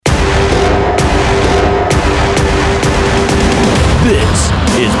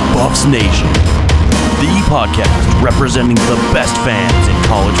is Buffs Nation, the podcast representing the best fans in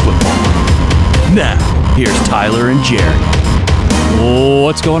college football. Now, here's Tyler and Jared.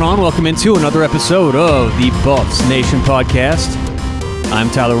 What's going on? Welcome into another episode of the Buffs Nation podcast. I'm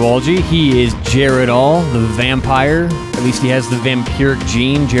Tyler Walgie. He is Jared All, the vampire. At least he has the vampiric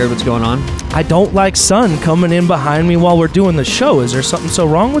gene. Jared, what's going on? I don't like sun coming in behind me while we're doing the show. Is there something so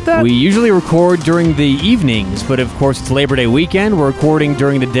wrong with that? We usually record during the evenings, but of course it's Labor Day weekend. We're recording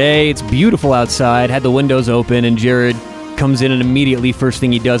during the day. It's beautiful outside. Had the windows open, and Jared comes in and immediately first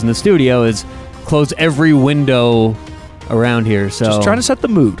thing he does in the studio is close every window around here. So just trying to set the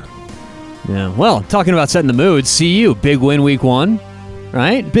mood. Yeah. Well, talking about setting the mood, CU, big win week one.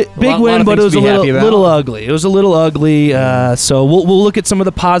 Right? Big win, but it was a little ugly. It was a little ugly, so we'll look at some of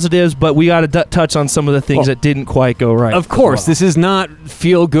the positives, but we got to touch on some of the things that didn't quite go right. Of course, this is not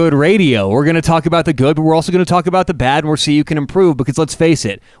feel-good radio. We're going to talk about the good, but we're also going to talk about the bad, and we'll see you can improve, because let's face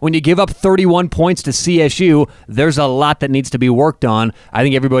it, when you give up 31 points to CSU, there's a lot that needs to be worked on. I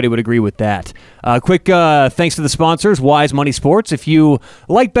think everybody would agree with that. Quick thanks to the sponsors, Wise Money Sports. If you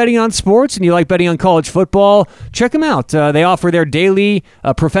like betting on sports and you like betting on college football, check them out. They offer their daily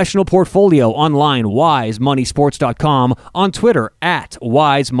professional portfolio online, wisemoneysports.com, on Twitter at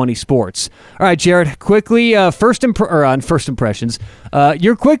wisemoneysports. All right, Jared, quickly, first impressions,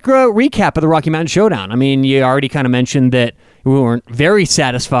 your quick recap of the Rocky Mountain Showdown. I mean, you already kind of mentioned that we weren't very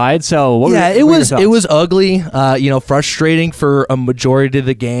satisfied, so what it was ugly, frustrating for a majority of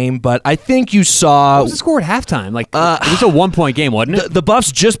the game, but I think you saw... What was the score at halftime? It was a one-point game, wasn't it? The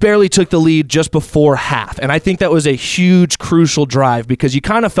Buffs just barely took the lead just before half, and I think that was a huge, crucial drive because you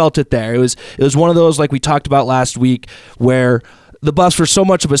kind of felt it there. It was one of those, like we talked about last week, where the Buffs were so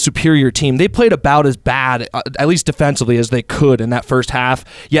much of a superior team. They played about as bad, at least defensively, as they could in that first half,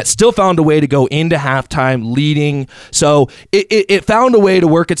 yet still found a way to go into halftime leading. So it found a way to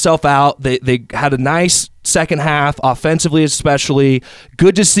work itself out. They had a nice second half, offensively especially.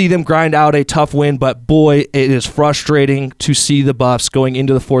 Good to see them grind out a tough win, but boy, it is frustrating to see the Buffs going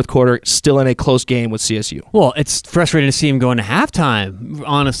into the fourth quarter still in a close game with CSU. Well, it's frustrating to see them go into halftime,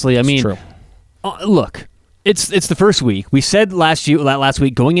 honestly. I mean, true. Look, It's the first week. We said last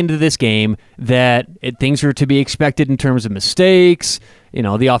week going into this game that things are to be expected in terms of mistakes.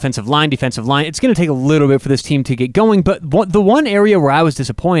 The offensive line, defensive line. It's going to take a little bit for this team to get going. But the one area where I was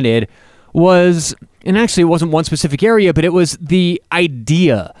disappointed was, and actually it wasn't one specific area, but it was the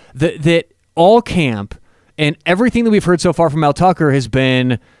idea that all camp and everything that we've heard so far from Mel Tucker has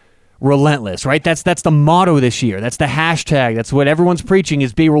been relentless, right? That's the motto this year. That's the hashtag. That's what everyone's preaching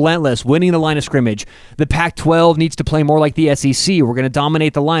is be relentless, winning the line of scrimmage. The Pac-12 needs to play more like the SEC. We're going to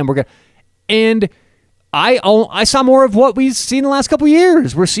dominate the line. And I saw more of what we've seen the last couple of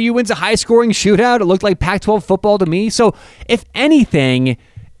years, where CU wins a high-scoring shootout. It looked like Pac-12 football to me. So if anything,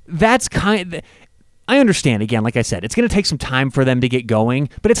 that's I understand, again, like I said, it's going to take some time for them to get going,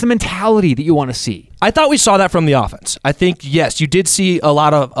 but it's the mentality that you want to see. I thought we saw that from the offense. I think, yes, you did see a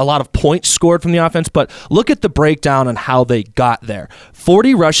lot of points scored from the offense, but look at the breakdown on how they got there.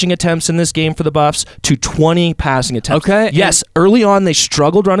 40 rushing attempts in this game for the Buffs to 20 passing attempts. Okay. Yes, early on they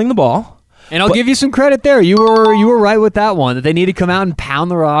struggled running the ball. And I'll give you some credit there. You were right with that one, that they need to come out and pound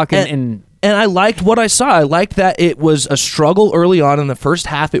the rock And I liked what I saw. I liked that it was a struggle early on in the first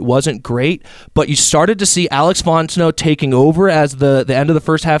half. It wasn't great, but you started to see Alex Fontenot taking over as the end of the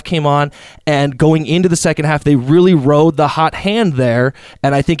first half came on, and going into the second half, they really rode the hot hand there,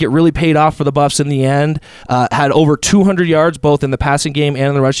 and I think it really paid off for the Buffs in the end. Had over 200 yards both in the passing game and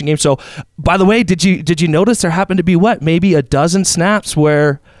in the rushing game. So, by the way, did you notice there happened to be maybe a dozen snaps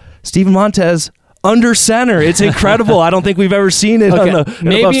where Steven Montez under center? It's incredible. I don't think we've ever seen it on the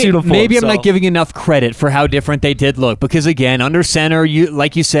Buffs uniform. Maybe I'm not giving enough credit for how different they did look, because again, under center,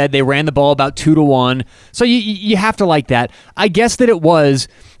 like you said, they ran the ball about 2-1. So you have to like that. I guess that it was,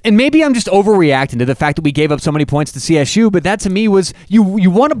 and maybe I'm just overreacting to the fact that we gave up so many points to CSU, but that to me was you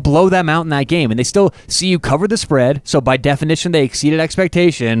want to blow them out in that game, and they still see you cover the spread. So by definition, they exceeded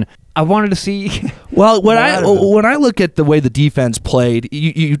expectation. I wanted to see. Well, when I look at the way the defense played,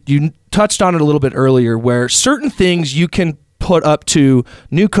 you touched on it a little bit earlier, where certain things you can put up to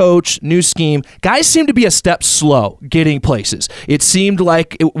new coach, new scheme. Guys seem to be a step slow getting places. It seemed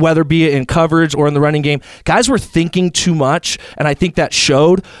like, whether be it in coverage or in the running game, guys were thinking too much, and I think that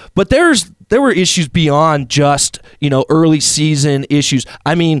showed. But there were issues beyond just early season issues.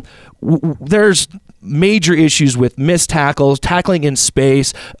 I mean, there's major issues with missed tackles, tackling in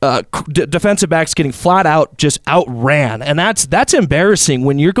space, defensive backs getting flat out just outran, and that's embarrassing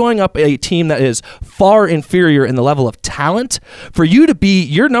when you're going up a team that is far inferior in the level of talent. For you to be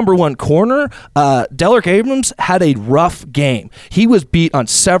your number one corner, Delrick Abrams had a rough game. He was beat on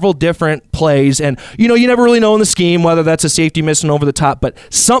several different plays, and you never really know in the scheme whether that's a safety missing over the top, but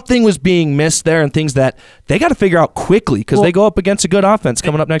something was being missed there, and things that they got to figure out quickly because they go up against a good offense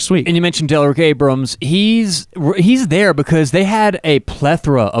coming up next week. And you mentioned Delrick Abrams. He's there because they had a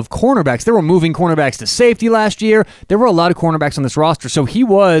plethora of cornerbacks. They were moving cornerbacks to safety last year. There were a lot of cornerbacks on this roster, so he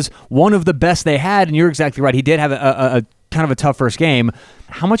was one of the best they had, and you're exactly right. He did have a kind of a tough first game.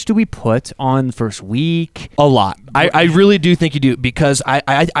 How much do we put on the first week? A lot. I really do think you do, because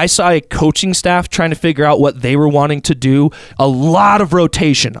I saw a coaching staff trying to figure out what they were wanting to do. A lot of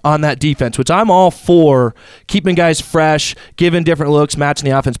rotation on that defense, which I'm all for, keeping guys fresh, giving different looks, matching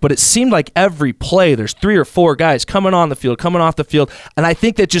the offense. But it seemed like every play, there's 3 or 4 guys coming on the field, coming off the field. And I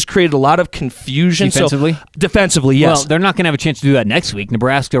think that just created a lot of confusion. Defensively? Defensively, yes. Well, they're not going to have a chance to do that next week.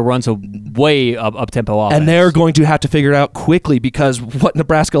 Nebraska runs a way up-tempo offense. And they're going to have to figure it out quickly, because what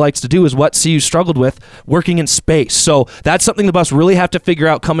Nebraska likes to do is what CU struggled with, working in space. So that's something the Buffs really have to figure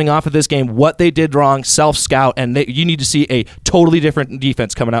out coming off of this game, what they did wrong, self-scout, and you need to see a totally different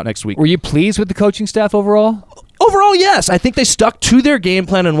defense coming out next week. Were you pleased with the coaching staff overall? Overall, yes. I think they stuck to their game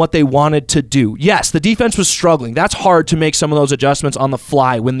plan and what they wanted to do. Yes, the defense was struggling. That's hard to make some of those adjustments on the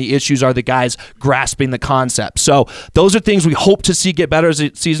fly when the issues are the guys grasping the concept. So those are things we hope to see get better as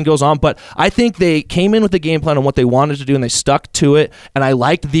the season goes on. But I think they came in with the game plan on what they wanted to do, and they stuck to it. And I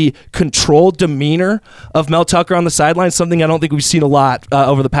liked the controlled demeanor of Mel Tucker on the sidelines, something I don't think we've seen a lot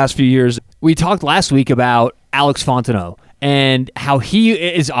over the past few years. We talked last week about Alex Fontenot and how he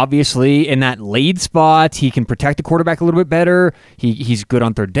is obviously in that lead spot. He can protect the quarterback a little bit better. He's good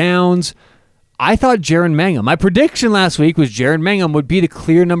on third downs. I thought Jaren Mangham, my prediction last week was Jaren Mangham would be the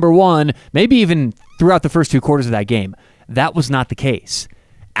clear number one, maybe even throughout the first 2 quarters of that game. That was not the case.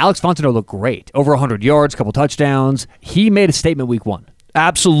 Alex Fontenot looked great. Over 100 yards, couple touchdowns. He made a statement week 1.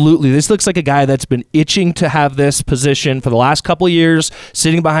 Absolutely. This looks like a guy that's been itching to have this position for the last couple of years,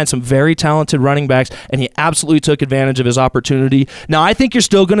 sitting behind some very talented running backs, and he absolutely took advantage of his opportunity. Now, I think you're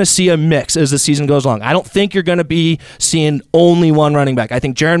still going to see a mix as the season goes along. I don't think you're going to be seeing only one running back. I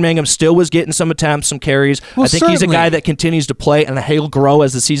think Jaren Mangham still was getting some attempts, some carries. Well, I think he's a guy that continues to play, and he'll grow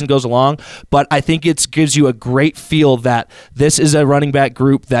as the season goes along. But I think it gives you a great feel that this is a running back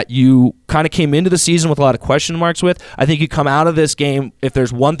group that you kind of came into the season with a lot of question marks with. I think you come out of this game, if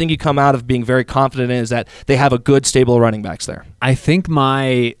there's one thing you come out of being very confident in, is that they have a good, stable running backs there. I think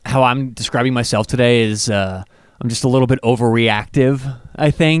how I'm describing myself today is I'm just a little bit overreactive,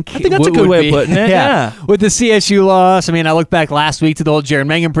 I think that's a good way of putting it. Yeah. With the CSU loss, I mean, I look back last week to the old Jaren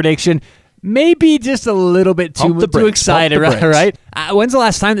Mangham prediction. Maybe just a little bit too excited, right? When's the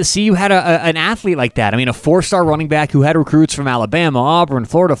last time that CU had an athlete like that? I mean, a 4-star running back who had recruits from Alabama, Auburn,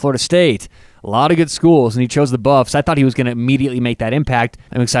 Florida State. A lot of good schools, and he chose the Buffs. I thought he was going to immediately make that impact.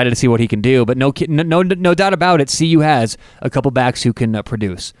 I'm excited to see what he can do, but no doubt about it, CU has a couple backs who can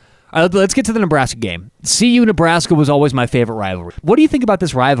produce. All right, let's get to the Nebraska game. CU-Nebraska was always my favorite rivalry. What do you think about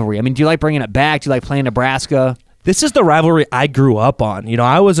this rivalry? I mean, do you like bringing it back? Do you like playing Nebraska? This is the rivalry I grew up on.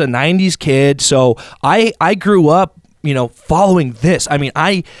 I was a 90s kid, so I grew up following this. I mean,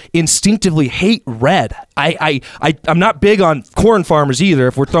 I instinctively hate red. I'm not big on corn farmers either,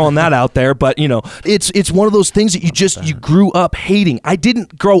 if we're throwing that out there, but it's one of those things that you grew up hating. I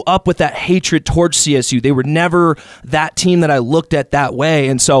didn't grow up with that hatred towards CSU. They were never that team that I looked at that way,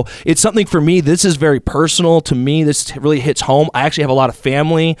 and so it's something for me. This is very personal to me. This really hits home. I actually have a lot of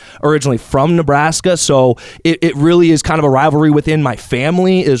family originally from Nebraska, so it really is kind of a rivalry within my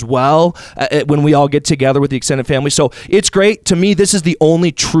family as well, when we all get together with the extended family. So it's great. To me, this is the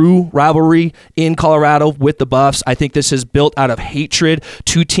only true rivalry in Colorado with the Buffs. I think this is built out of hatred.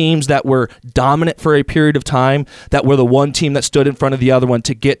 2 teams that were dominant for a period of time, that were the one team that stood in front of the other one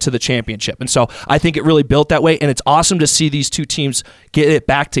to get to the championship. And so I think it really built that way, and it's awesome to see these 2 teams get it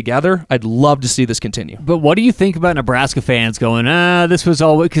back together. I'd love to see this continue. But what do you think about Nebraska fans going, this was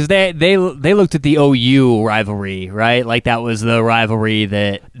all, because they looked at the OU rivalry, right? Like that was the rivalry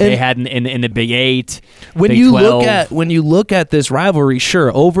that they had in the Big 8, when Big you 12. When you look at this rivalry,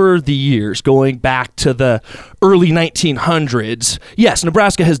 sure, over the years, going back to the early 1900s, yes,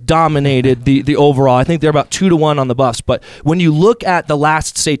 Nebraska has dominated the overall. I think they're about 2-1 on the Buffs. But when you look at the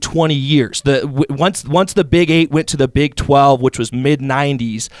last, say, 20 years, once the Big 8 went to the Big 12, which was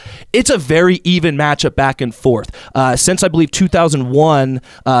mid-90s, it's a very even matchup back and forth. Since I believe 2001,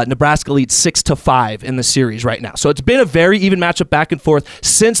 Nebraska leads 6-5 in the series right now. So it's been a very even matchup back and forth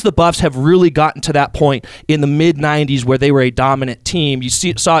since the Buffs have really gotten to that point in the mid-90s where they were a dominant team. You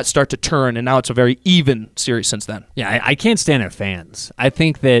saw it start to turn, and now it's a very even series since then. Yeah, I can't stand their fans. I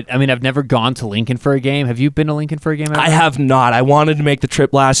think that, I've never gone to Lincoln for a game. Have you been to Lincoln for a game ever? I have not. I wanted to make the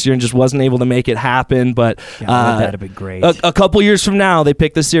trip last year and just wasn't able to make it happen, but that'd have been great. A couple years from now, they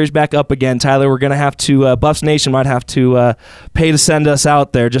pick the series back up again. Tyler, we're going to have to, Buffs Nation might have to pay to send us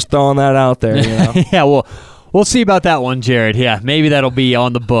out there. Just throwing that out there. You know? Yeah, well, we'll see about that one, Jared. Yeah, maybe that'll be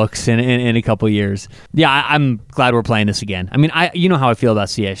on the books in a couple years. Yeah, I'm glad we're playing this again. You know how I feel about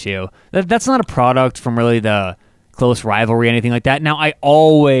CSU. That's not a product from really the close rivalry or anything like that. Now, I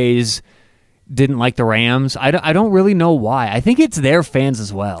always didn't like the Rams. I don't really know why. I think it's their fans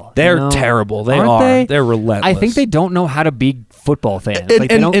as well. They're terrible. They Aren't are. they? They're relentless. I think they don't know how to be football fans.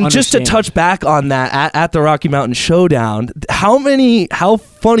 And just to touch back on that, at the Rocky Mountain Showdown, how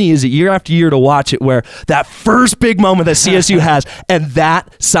funny is it year after year to watch it where that first big moment that CSU has and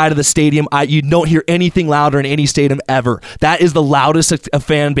that side of the stadium, you don't hear anything louder in any stadium ever. That is the loudest a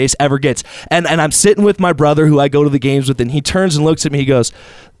fan base ever gets. And I'm sitting with my brother who I go to the games with, and he turns and looks at me, he goes,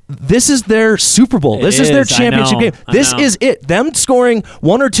 this is their Super Bowl. This is their championship game. This is it. Them scoring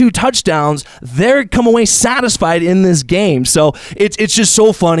 1 or 2 touchdowns, they're come away satisfied in this game. So it's just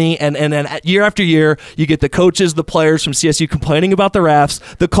so funny. And year after year, you get the coaches, the players from CSU complaining about the refs,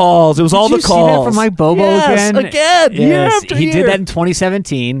 the calls. It was all the calls. Did you see that from Mike Bobo again? Yes, year after year. He did that in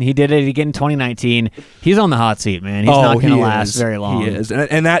 2017. He did it again in 2019. He's on the hot seat, man. He's not going to last very long. He is.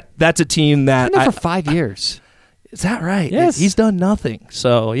 And that's a team that... He's been there for 5 years. Is that right? Yes. He's done nothing.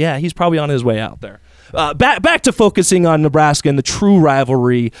 So, yeah, he's probably on his way out there. Back to focusing on Nebraska and the true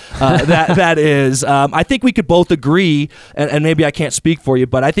rivalry that is. I think we could both agree, and maybe I can't speak for you,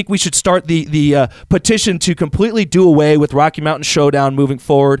 but I think we should start the petition to completely do away with Rocky Mountain Showdown moving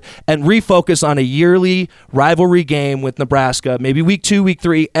forward and refocus on a yearly rivalry game with Nebraska. Maybe week 2, week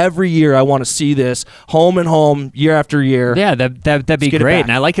 3, every year. I want to see this home and home, year after year. Yeah, that'd be great,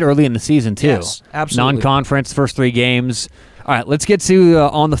 and I like it early in the season too. Yes, absolutely. Non-conference, first 3 games. All right, let's get to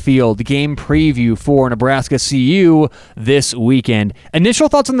on the field, the game preview for Nebraska CU this weekend. Initial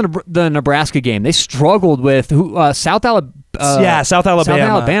thoughts on the Nebraska game. They struggled with South Alabama. South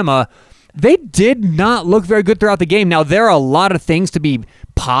Alabama. They did not look very good throughout the game. Now, there are a lot of things to be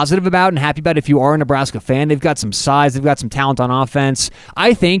positive about and happy about if you are a Nebraska fan. They've got some size. They've got some talent on offense.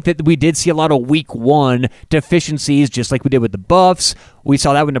 I think that we did see a lot of week 1 deficiencies, just like we did with the Buffs. We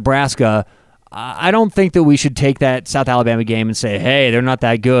saw that with Nebraska. I don't think that we should take that South Alabama game and say, hey, they're not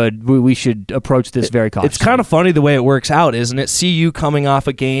that good. We should approach this very cautiously. It's kind of funny the way it works out, isn't it? CU coming off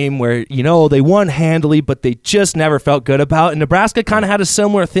a game where, they won handily, but they just never felt good about. And Nebraska kind of had a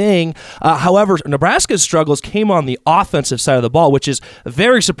similar thing. However, Nebraska's struggles came on the offensive side of the ball, which is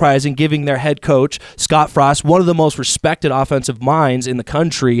very surprising, given their head coach, Scott Frost, one of the most respected offensive minds in the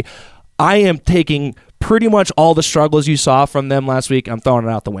country. I am taking pretty much all the struggles you saw from them last week, I'm throwing it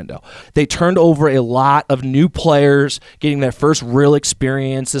out the window. They turned over a lot of new players, getting their first real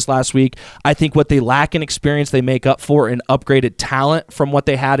experience this last week. I think what they lack in experience, they make up for in upgraded talent from what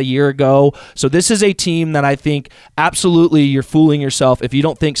they had a year ago. So this is a team that I think absolutely you're fooling yourself if you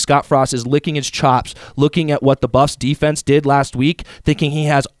don't think Scott Frost is licking his chops, looking at what the Buffs defense did last week, thinking he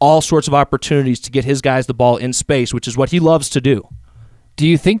has all sorts of opportunities to get his guys the ball in space, which is what he loves to do. Do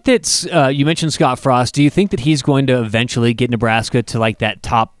you think that, you mentioned Scott Frost, do you think that he's going to eventually get Nebraska to like that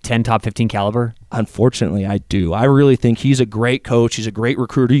top 10, top 15 caliber? Unfortunately, I do. I really think he's a great coach. He's a great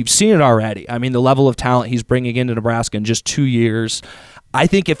recruiter. You've seen it already. I mean, the level of talent he's bringing into Nebraska in just 2 years. I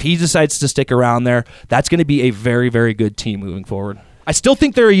think if he decides to stick around there, that's going to be a very, very good team moving forward. I still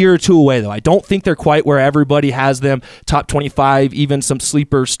think they're a year or 2 away, though. I don't think they're quite where everybody has them, top 25, even some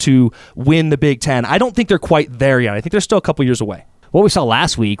sleepers to win the Big Ten. I don't think they're quite there yet. I think they're still a couple years away. What we saw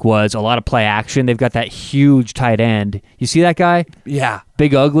last week was a lot of play action. They've got that huge tight end. You see that guy? Yeah.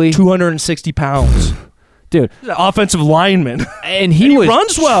 Big, ugly. 260 pounds. Dude. Offensive lineman. And he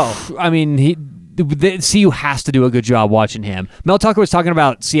runs well. I mean, the CU has to do a good job watching him. Mel Tucker was talking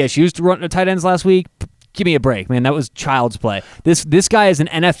about CSU's tight ends last week. Give me a break, man. That was child's play. This guy is an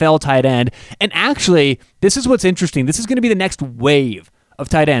NFL tight end. And actually, this is what's interesting. This is going to be the next wave of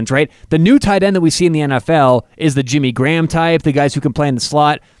tight ends, right? The new tight end that we see in the NFL is the Jimmy Graham type, the guys who can play in the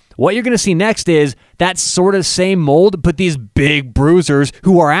slot. What you're going to see next is that sort of same mold, but these big bruisers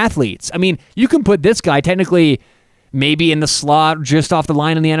who are athletes. I mean, you can put this guy technically maybe in the slot just off the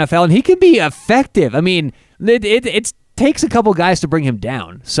line in the NFL, and he can be effective. I mean, it takes a couple guys to bring him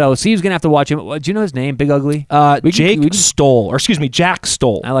down. So Steve's going to have to watch him. Do you know his name, Big Ugly? Jack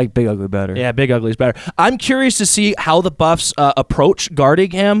Stoll. I like Big Ugly better. Yeah, Big Ugly's better. I'm curious to see how the Buffs approach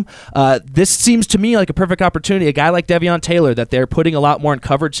guarding him. This seems to me like a perfect opportunity. A guy like De'Vion Taylor that they're putting a lot more in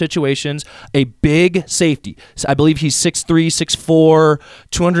coverage situations. A big safety. So I believe he's 6'3", 6'4",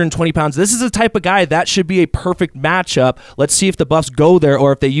 220 pounds. This is the type of guy that should be a perfect matchup. Let's see if the Buffs go there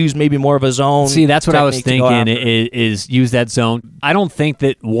or if they use maybe more of a zone. See, that's what I was thinking is use that zone. I don't think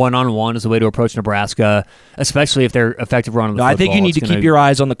that one-on-one is the way to approach Nebraska, especially if they're effective running the football. I think you need to keep your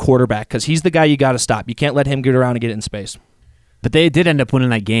eyes on the quarterback because he's the guy you got to stop. You can't let him get around and get it in space. But they did end up winning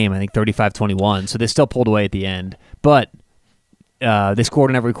that game, I think 35-21, so they still pulled away at the end. But they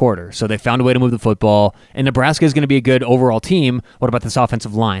scored in every quarter, so they found a way to move the football. And Nebraska is going to be a good overall team. What about this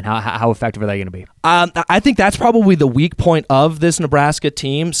offensive line? How effective are they going to be? I think that's probably the weak point of this Nebraska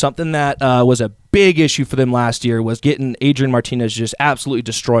team. Something that was a big issue for them last year was getting Adrian Martinez just absolutely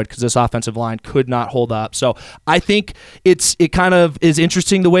destroyed because this offensive line could not hold up. So I think it kind of is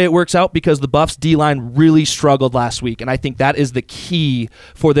interesting the way it works out because the Buffs D-line really struggled last week, and I think that is the key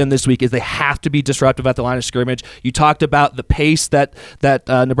for them this week is they have to be disruptive at the line of scrimmage. You talked about the pace that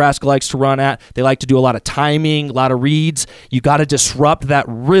Nebraska likes to run at. They like to do a lot of timing, a lot of reads. You got to disrupt that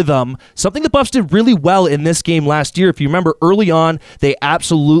rhythm, something the Buffs did really well in this game last year. If you remember early on, they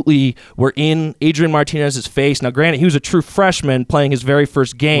absolutely were in Adrian Martinez's face. Now, granted, he was a true freshman playing his very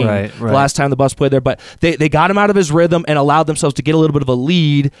first game the last time the Buffs played there, but they got him out of his rhythm and allowed themselves to get a little bit of a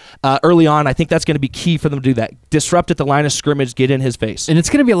lead early on. I think that's going to be key for them to do that. Disrupt at the line of scrimmage, get in his face. And it's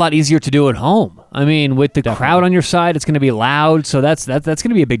going to be a lot easier to do at home. I mean, with the crowd on your side, it's going to be loud, so that's going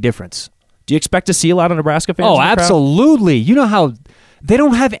to be a big difference. Do you expect to see a lot of Nebraska fans? Oh, absolutely. You know how they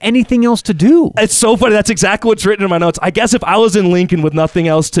don't have anything else to do. It's so funny. That's exactly what's written in my notes. I guess if I was in Lincoln with nothing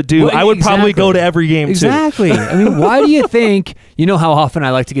else to do, I would probably go to every game, Exactly. I mean, why do you think, you know how often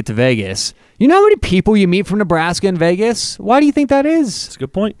I like to get to Vegas. You know how many people you meet from Nebraska in Vegas? Why do you think that is? That's a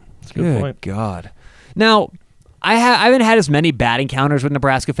good point. Good God. Now, I haven't had as many bad encounters with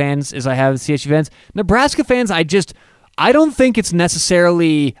Nebraska fans as I have with CSU fans. Nebraska fans, I don't think it's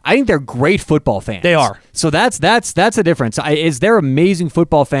necessarily. I think they're great football fans. They are. So that's a difference. They're amazing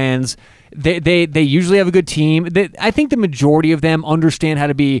football fans. They usually have a good team. I think the majority of them understand how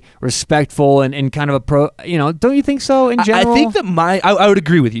to be respectful and kind of a pro. You know, don't you think so? In general, I think that I would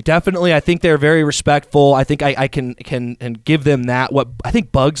agree with you. Definitely, I think they're very respectful. I think I can give them that. What I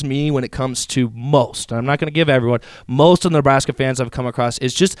think bugs me when it comes to most, and I'm not going to give everyone, most of the Nebraska fans I've come across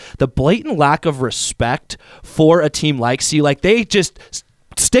is just the blatant lack of respect for a team like CU. Like they just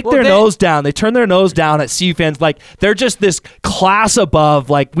stick their nose down. They turn their nose down at CU fans like they're just this class above.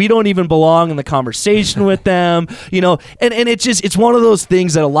 Like we don't even belong in the conversation with them, you know. And it's one of those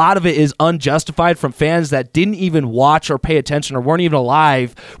things that a lot of it is unjustified from fans that didn't even watch or pay attention or weren't even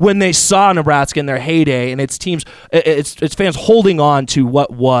alive when they saw Nebraska in their heyday. And it's fans holding on to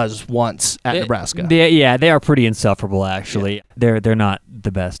what was once at Nebraska. They are pretty insufferable. Actually, they're not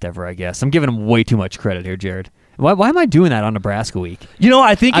the best ever. I guess I'm giving them way too much credit here, Jared. Why am I doing that on Nebraska week? You know,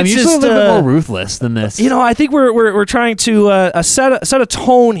 I think I'm it's usually just a little bit more ruthless than this. You know, I think we're trying to set a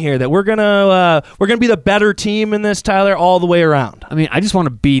tone here that we're gonna be the better team in this, Tyler, all the way around. I mean, I just want to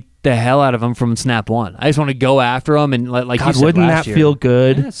beat the hell out of them from snap one. I just want to go after them and like God, you said wouldn't last that year. feel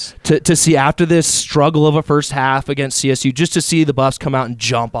good? Yes. To see after this struggle of a first half against CSU, just to see the Buffs come out and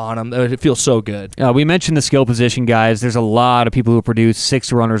jump on them. It feels so good. We mentioned the skill position guys. There's a lot of people who produced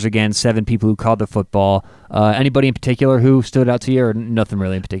 6 runners again, 7 people who called the football. Anybody in particular who stood out to you, or nothing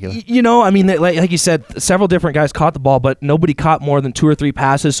really in particular? You know, I mean, like you said, several different guys caught the ball, but nobody caught more than 2 or 3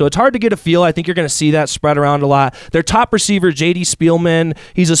 passes, so it's hard to get a feel. I think you're going to see that spread around a lot. Their top receiver, J.D. Spielman,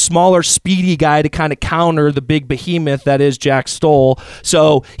 he's a smaller, speedy guy to kind of counter the big behemoth that is Jack Stoll.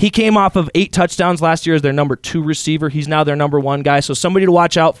 So he came off of 8 touchdowns last year as their number 2 receiver. He's now their number 1 guy, so somebody to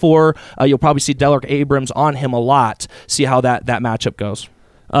watch out for. You'll probably see Delrick Abrams on him a lot. See how that matchup goes.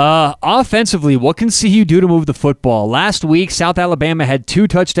 Offensively, what can CU do to move the football? Last week, South Alabama had 2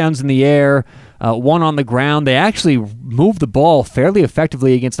 touchdowns in the air, 1 on the ground. They actually moved the ball fairly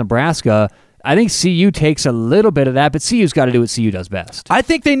effectively against Nebraska. I think CU takes a little bit of that, but CU's got to do what CU does best. I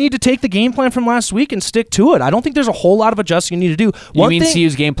think they need to take the game plan from last week and stick to it. I don't think there's a whole lot of adjusting you need to do. You mean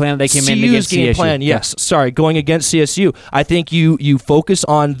CU's game plan? They came in against CU's game CSU. plan, yes. Sorry, going against CSU. I think you focus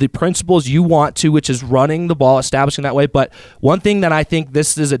on the principles you want to, which is running the ball, establishing that way. But one thing that I think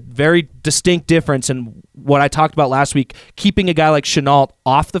this is a very distinct difference in what I talked about last week, keeping a guy like Chenault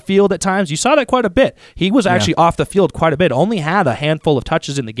off the field at times. You saw that quite a bit. He was actually off the field quite a bit, only had a handful of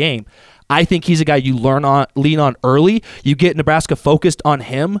touches in the game. I think he's a guy you lean on early. You get Nebraska focused on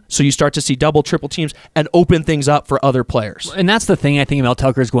him, so you start to see double, triple teams and open things up for other players. And that's the thing I think Mel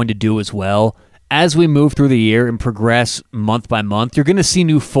Tucker is going to do as well. As we move through the year and progress month by month, you're going to see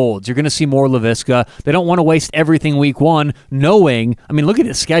new folds. You're going to see more Laviska. They don't want to waste everything week one, knowing. I mean, look at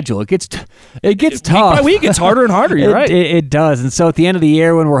his schedule. It gets tough. Week by week, it's harder and harder. You're right. It does. And so at the end of the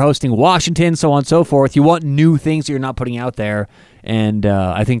year, when we're hosting Washington, so on and so forth, you want new things that you're not putting out there. And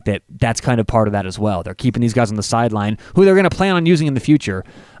I think that's kind of part of that as well. They're keeping these guys on the sideline who they're going to plan on using in the future.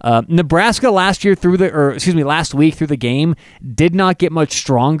 Nebraska last week through the game did not get much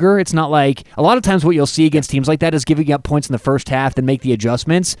stronger. It's not like a lot of times what you'll see against teams like that is giving up points in the first half, then make the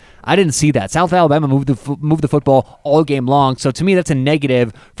adjustments. I didn't see that. South Alabama moved the football all game long. So to me, that's a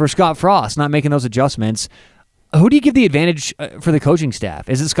negative for Scott Frost not making those adjustments. Who do you give the advantage for the coaching staff?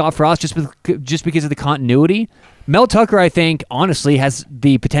 Is it Scott Frost just because of the continuity? Mel Tucker, I think, honestly, has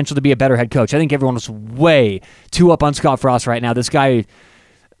the potential to be a better head coach. I think everyone is way too up on Scott Frost right now. This guy,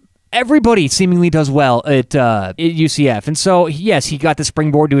 everybody seemingly does well at UCF. And so, yes, he got the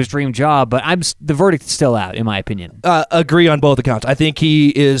springboard to his dream job, but the verdict is still out, in my opinion. Agree on both accounts. I think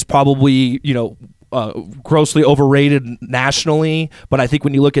he is probably, grossly overrated nationally, but I think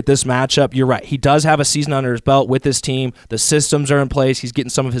when you look at this matchup, you're right. He does have a season under his belt with this team. The systems are in place. He's getting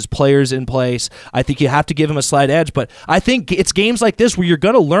some of his players in place. I think you have to give him a slight edge, but I think it's games like this where you're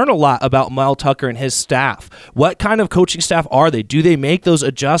going to learn a lot about Mel Tucker and his staff. What kind of coaching staff are they? Do they make those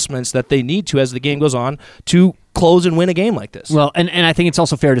adjustments that they need to as the game goes on to close and win a game like this? Well, and I think it's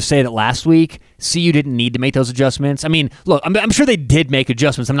also fair to say that last week, CU didn't need to make those adjustments. I mean, look, I'm sure they did make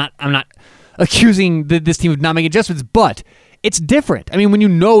adjustments. I'm not accusing this team of not making adjustments, but it's different. I mean, when you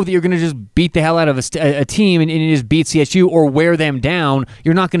know that you're going to just beat the hell out of a team and you just beat CSU or wear them down,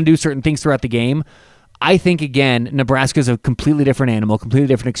 you're not going to do certain things throughout the game. I think, again, Nebraska's a completely different animal, completely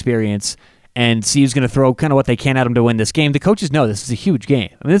different experience, and CU's going to throw kind of what they can at them to win this game. The coaches know this is a huge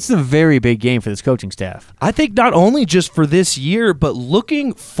game. I mean, this is a very big game for this coaching staff. I think not only just for this year, but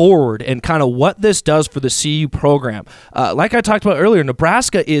looking forward and kind of what this does for the CU program. Like I talked about earlier,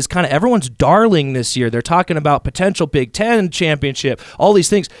 Nebraska is kind of everyone's darling this year. They're talking about potential Big Ten championship, all these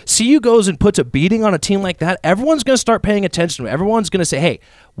things. CU goes and puts a beating on a team like that. Everyone's going to start paying attention to it. Everyone's going to say, hey,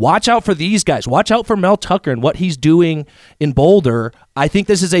 watch out for these guys. Watch out for Mel Tucker and what he's doing in Boulder. I think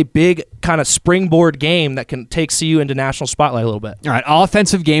this is a big kind of springboard game that can take CU into national spotlight a little bit. All right,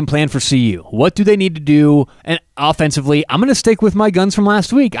 offensive game plan for CU. What do they need to do? And offensively, I'm going to stick with my guns from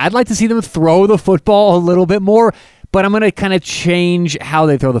last week. I'd like to see them throw the football a little bit more, but I'm going to kind of change how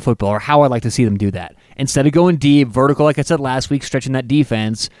they throw the football or how I'd like to see them do that. Instead of going deep, vertical, like I said last week, stretching that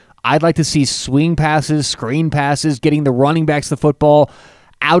defense, I'd like to see swing passes, screen passes, getting the running backs the football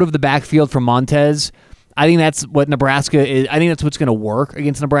out of the backfield from Montez. I think that's what Nebraska is. I think that's what's going to work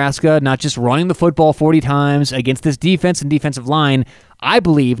against Nebraska, not just running the football 40 times against this defense and defensive line. I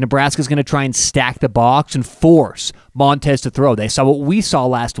believe Nebraska's going to try and stack the box and force Montez to throw. They saw what we saw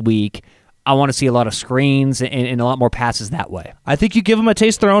last week. I want to see a lot of screens and a lot more passes that way. I think you give them a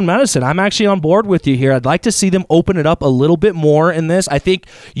taste of their own medicine. I'm actually on board with you here. I'd like to see them open it up a little bit more in this. I think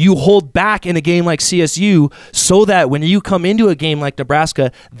you hold back in a game like CSU so that when you come into a game like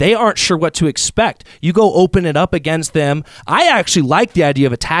Nebraska, they aren't sure what to expect. You go open it up against them. I actually like the idea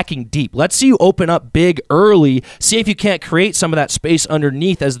of attacking deep. Let's see you open up big early. See if you can't create some of that space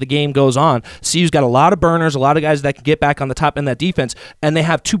underneath as the game goes on. CU's got a lot of burners, a lot of guys that can get back on the top end of that defense, and they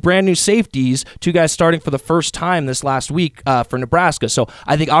have two brand new safeties. Two guys starting for the first time this last week for Nebraska. So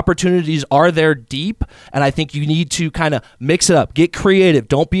I think opportunities are there deep, and I think you need to kind of mix it up, get creative.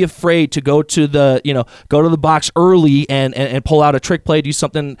 Don't be afraid to go to the box early and pull out a trick play, do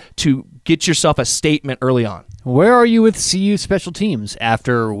something to get yourself a statement early on. Where are you with CU special teams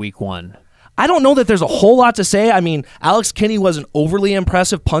after week one? I don't know that there's a whole lot to say. I mean, Alex Kinney wasn't overly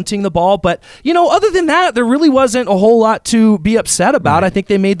impressive punting the ball, but, other than that, there really wasn't a whole lot to be upset about. Right. I think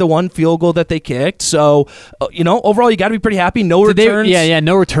they made the one field goal that they kicked. So, overall, you got to be pretty happy. No returns.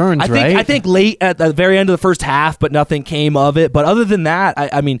 No returns, right? I think late at the very end of the first half, but nothing came of it. But other than that,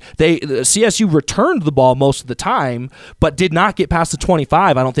 CSU returned the ball most of the time, but did not get past the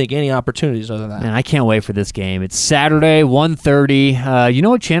 25. I don't think any opportunities other than that. Man, I can't wait for this game. It's Saturday, 1:30. You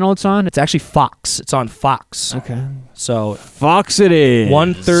know what channel it's on? It's actually Fox. It's on Fox. Okay. So Fox it is.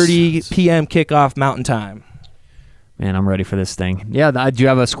 1:30 p.m. kickoff Mountain Time. Man, I'm ready for this thing. Yeah, do you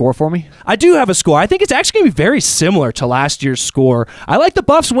have a score for me? I do have a score. I think it's actually going to be very similar to last year's score. I like the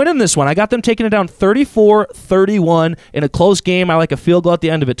Buffs winning this one. I got them taking it down 34-31 in a close game. I like a field goal at the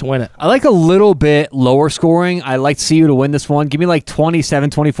end of it to win it. I like a little bit lower scoring. I like CU to win this one. Give me like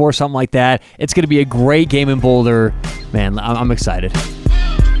 27-24, something like that. It's going to be a great game in Boulder. Man, I'm excited.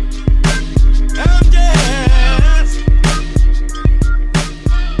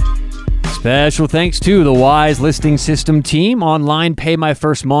 Special thanks to the Wise Listing System team online,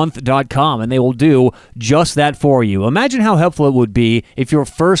 paymyfirstmonth.com, and they will do just that for you. Imagine how helpful it would be if your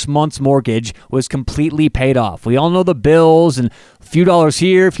first month's mortgage was completely paid off. We all know the bills and a few dollars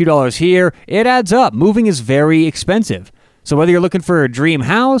here, a few dollars here. It adds up. Moving is very expensive. So whether you're looking for a dream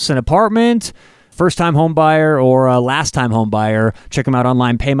house, an apartment, first-time home buyer, or a last-time home buyer, check them out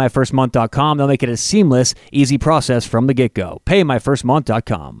online, paymyfirstmonth.com. They'll make it a seamless, easy process from the get-go.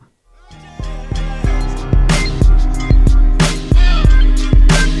 Paymyfirstmonth.com.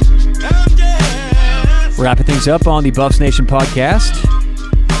 Wrapping things up on the Buffs Nation podcast.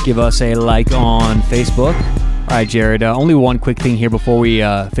 Give us a like on Facebook. All right, Jared, only one quick thing here before we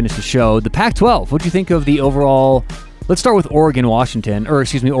finish the show. The Pac-12, what do you think of the overall... Let's start with Oregon-Auburn.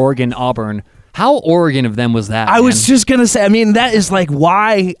 How Oregon of them was that? I was just going to say, I mean, that is like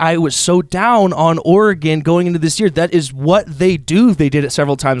why I was so down on Oregon going into this year. That is what they do. They did it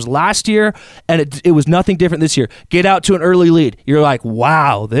several times last year, and it was nothing different this year. Get out to an early lead. You're like,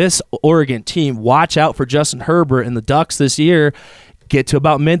 wow, this Oregon team, watch out for Justin Herbert and the Ducks this year. Get to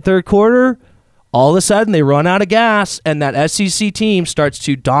about mid-third quarter, all of a sudden they run out of gas, and that SEC team starts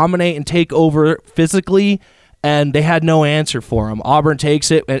to dominate and take over physically, and they had no answer for him. Auburn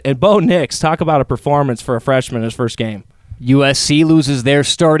takes it, and Bo Nix, talk about a performance for a freshman in his first game. USC loses their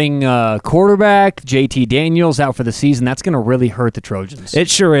starting quarterback, JT Daniels, out for the season. That's going to really hurt the Trojans. It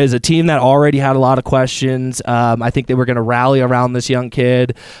sure is. A team that already had a lot of questions. I think they were going to rally around this young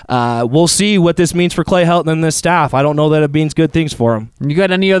kid. We'll see what this means for Clay Helton and this staff. I don't know that it means good things for him. You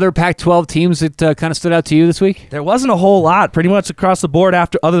got any other Pac-12 teams that kind of stood out to you this week? There wasn't a whole lot. Pretty much across the board.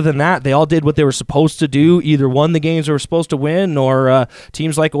 Other than that, they all did what they were supposed to do. Either won the games they were supposed to win, or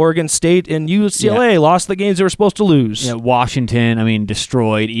teams like Oregon State and UCLA lost the games they were supposed to lose. Yeah, Washington,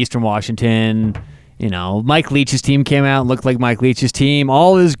 destroyed. Eastern Washington, Mike Leach's team came out and looked like Mike Leach's team.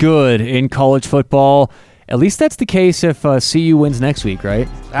 All is good in college football. At least that's the case if CU wins next week, right?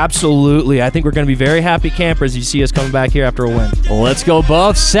 Absolutely. I think we're going to be very happy campers. You see us coming back here after a win. Let's go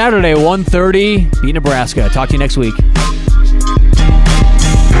Buffs. Saturday, 1:30, beat Nebraska. Talk to you next week.